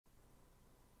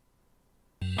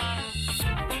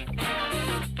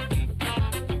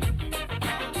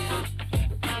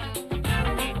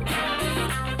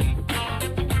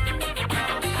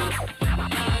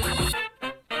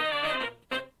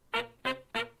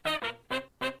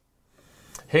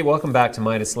Hey, welcome back to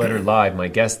Midas Letter Live. My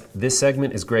guest this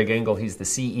segment is Greg Engles. He's the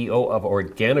CEO of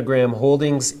Organigram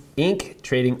Holdings Inc,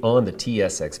 trading on the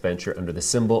TSX Venture under the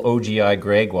symbol OGI.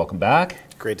 Greg, welcome back.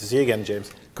 Great to see you again,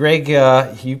 James. Greg,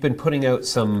 you've been putting out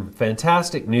some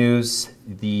fantastic news.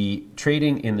 The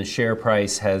trading in the share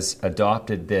price has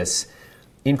adopted this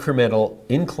incremental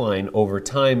incline over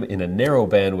time in a narrow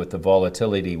band with the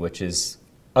volatility, which is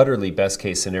utterly best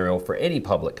case scenario for any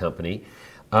public company.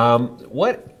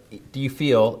 What do you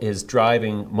feel is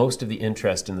driving most of the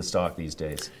interest in the stock these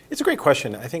days? It's a great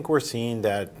question. I think we're seeing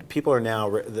that people are now,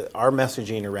 our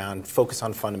messaging around focus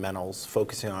on fundamentals,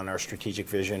 focusing on our strategic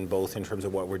vision, both in terms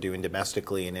of what we're doing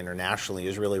domestically and internationally,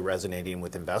 is really resonating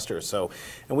with investors. So,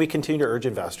 and we continue to urge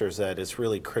investors that it's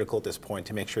really critical at this point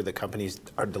to make sure that companies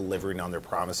are delivering on their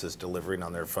promises, delivering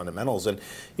on their fundamentals. And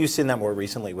you've seen that more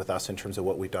recently with us in terms of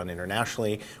what we've done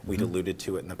internationally. We'd alluded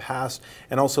to it in the past,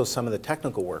 and also some of the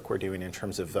technical work we're doing in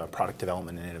terms of product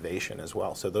development and innovation as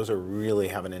well. So those are really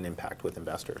having an impact with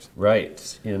investors.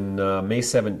 Right. In May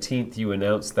 17th, you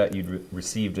announced that you'd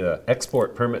received an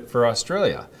export permit for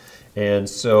Australia. And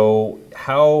so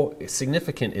how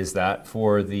significant is that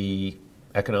for the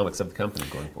economics of the company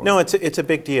going forward? No, it's a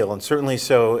big deal, and certainly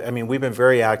so. I mean, we've been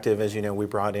very active. As you know, we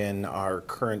brought in our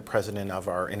current president of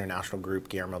our international group,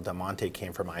 Guillermo Del Monte,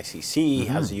 came from ICC,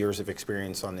 has years of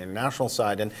experience on the international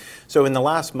side. And so in the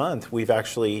last month, we've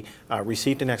actually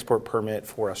received an export permit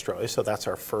for Australia, so that's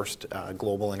our first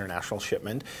global international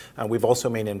shipment. We've also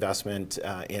made an investment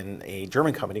in a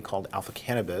German company called Alpha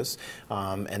Cannabis,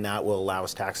 and that will allow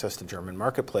us to access the German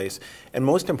marketplace. And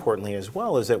most importantly as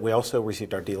well is that we also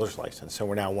received our dealer's license. So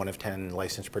we're now one of 10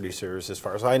 licensed producers, as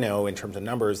far as I know, in terms of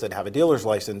numbers, that have a dealer's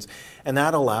license. And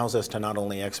that allows us to not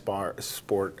only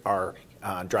export our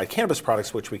dried cannabis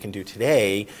products, which we can do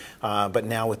today, but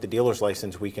now with the dealer's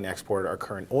license, we can export our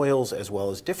current oils as well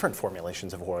as different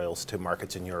formulations of oils to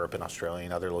markets in Europe and Australia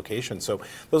and other locations. So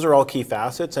those are all key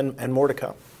facets, and more to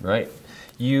come. Right.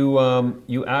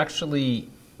 You actually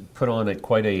put on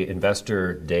quite a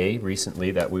investor day recently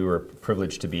that we were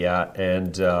privileged to be at,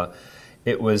 and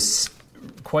it was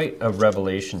quite a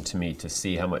revelation to me to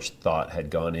see how much thought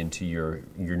had gone into your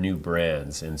new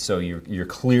brands, and so you're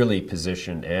clearly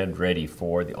positioned and ready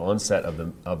for the onset of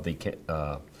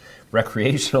the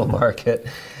recreational market,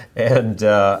 and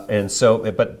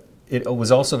so but it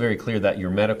was also very clear that your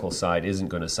medical side isn't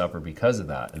going to suffer because of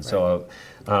that. And so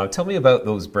tell me about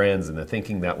those brands and the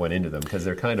thinking that went into them, because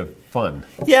they're kind of fun.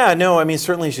 Yeah, no, I mean,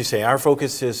 certainly as you say, our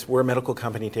focus is, we're a medical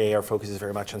company today. Our focus is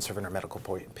very much on serving our medical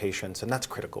patients, and that's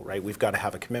critical, right? We've got to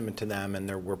have a commitment to them,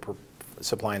 and we're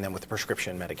supplying them with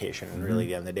prescription medication, and really at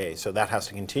the end of the day. So that has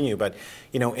to continue. But,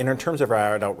 you know, in terms of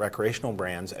our adult recreational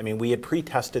brands, I mean, we had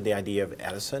pre-tested the idea of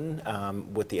Edison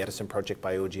with the Edison project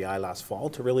by OGI last fall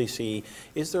to really see,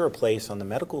 is there a place on the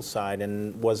medical side,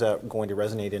 and was that going to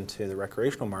resonate into the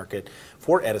recreational market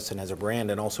for Edison as a brand,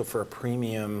 and also for a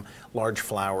premium, large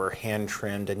flower,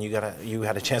 hand-trimmed. And you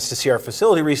had a chance to see our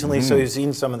facility recently, so you've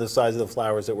seen some of the size of the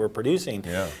flowers that we're producing.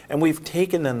 Yeah. And we've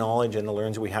taken the knowledge and the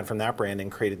learnings we had from that brand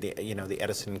and created the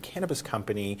Edison Cannabis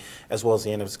Company, as well as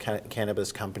the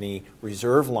Cannabis Company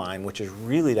Reserve line, which is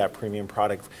really that premium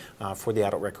product for the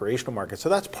adult recreational market. So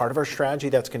that's part of our strategy.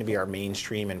 That's going to be our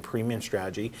mainstream and premium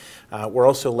strategy. We're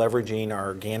also leveraging our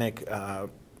organic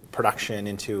production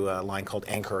into a line called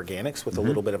Anchor Organics, with a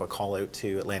little bit of a call out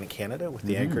to Atlantic Canada with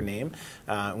the Anchor name.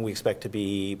 And we expect to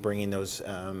be bringing those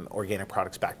organic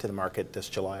products back to the market this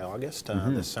July, August,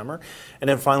 this summer. And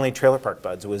then finally, Trailer Park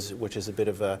Buds, which is a bit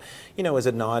of a, as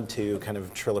a nod to kind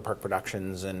of Trailer Park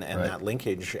Productions and that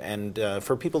linkage. And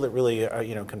for people that really,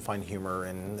 can find humor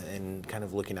and kind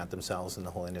of looking at themselves in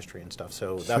the whole industry and stuff.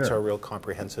 So that's our real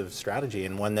comprehensive strategy,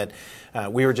 and one that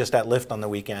we were just at Lyft on the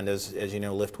weekend, as you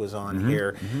know, Lyft was on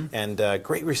here. And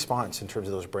great response in terms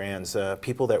of those brands.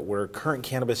 People that were current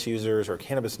cannabis users or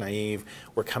cannabis naive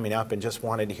were coming up and just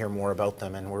wanted to hear more about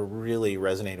them, and we're really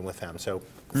resonating with them. So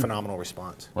phenomenal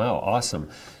response. Wow, awesome.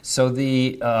 So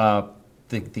the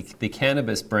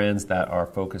cannabis brands that are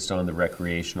focused on the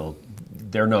recreational,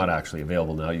 they're not actually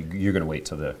available now. You're going to wait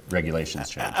till the regulations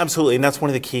change. Absolutely, and that's one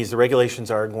of the keys. The regulations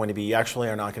are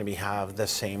not going to have the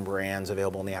same brands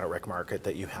available in the adult rec market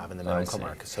that you have in the medical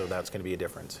market. So that's going to be a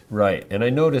difference. Right, and I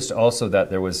noticed also that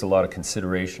there was a lot of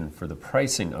consideration for the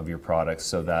pricing of your products,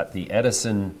 so that the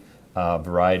Edison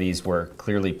varieties were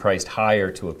clearly priced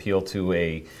higher to appeal to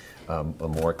a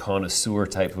more connoisseur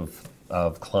type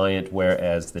of client,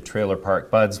 whereas the Trailer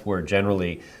Park Buds were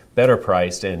generally better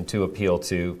priced and to appeal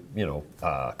to, you know,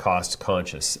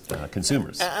 cost-conscious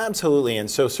consumers. Absolutely,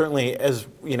 and so certainly as,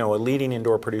 you know, a leading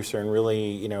indoor producer and really,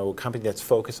 you know, a company that's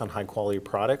focused on high-quality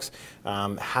products,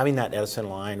 having that Edison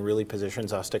line really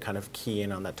positions us to kind of key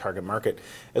in on that target market.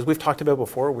 As we've talked about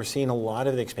before, we're seeing a lot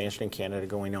of the expansion in Canada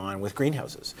going on with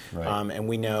greenhouses, right. And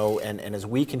we know, and as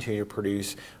we continue to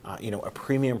produce, you know, a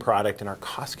premium product and our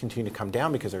costs continue to come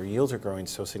down because our yields are growing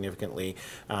so significantly,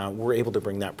 we're able to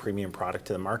bring that premium product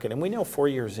to the market. And we know 4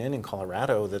 years in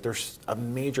Colorado that there's a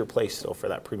major place still for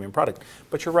that premium product.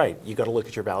 But you're right, you got to look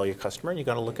at your value customer and you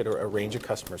got to look at a range of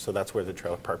customers. So that's where the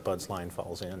Trailer Park Buds line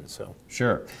falls in. So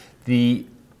sure. The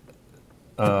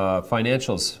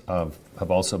financials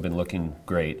have also been looking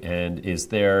great. And is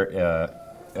there,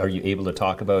 are you able to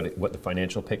talk about what the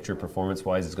financial picture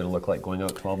performance-wise is going to look like going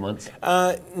out 12 months?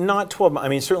 Not 12 months. I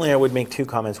mean, certainly I would make two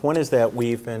comments. One is that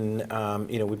we've been,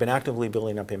 you know, we've been actively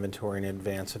building up inventory in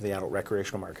advance of the adult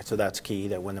recreational market. So that's key,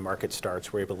 that when the market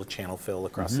starts, we're able to channel fill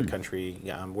across the country.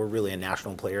 We're really a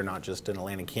national player, not just in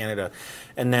Atlantic Canada.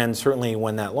 And then certainly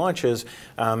when that launches,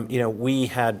 you know, we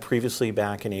had previously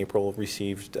back in April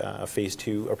received phase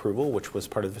 2 approval, which was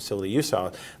part of the facility you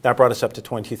saw. That brought us up to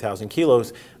 22,000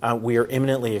 kilos. We are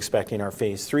imminently expecting our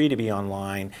phase 3 to be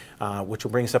online, which will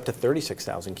bring us up to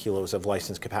 36,000 kilos of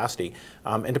licensed capacity.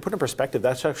 And to put in perspective,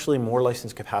 that's actually more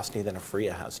licensed capacity than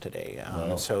Afria has today.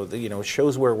 Wow. So you know, it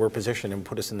shows where we're positioned and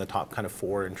put us in the top kind of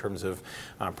 4 in terms of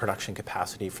production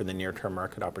capacity for the near-term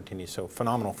market opportunity. So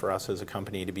phenomenal for us as a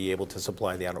company to be able to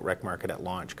supply the adult rec market at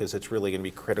launch, because it's really going to be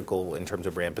critical in terms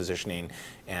of brand positioning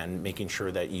and making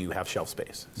sure that you have shelf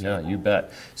space. So. Yeah, you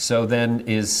bet. So then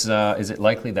is it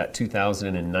likely that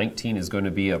 2019 is going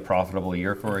to be a profitable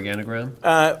year for Organigram?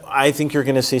 I think you're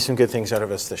going to see some good things out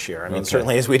of us this year. I mean,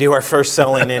 certainly as we do our first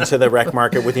selling into the rec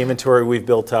market with the inventory we've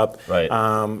built up, right.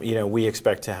 You know, we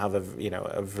expect to have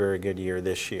a very good year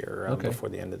this year before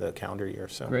the end of the calendar year.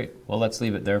 So great. Well, let's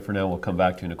leave it there for now. We'll come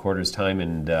back to you in a quarter's time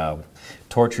and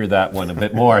torture that one a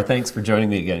bit more. Thanks for joining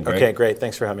me again, Greg. Okay, great.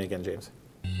 Thanks for having me again, James.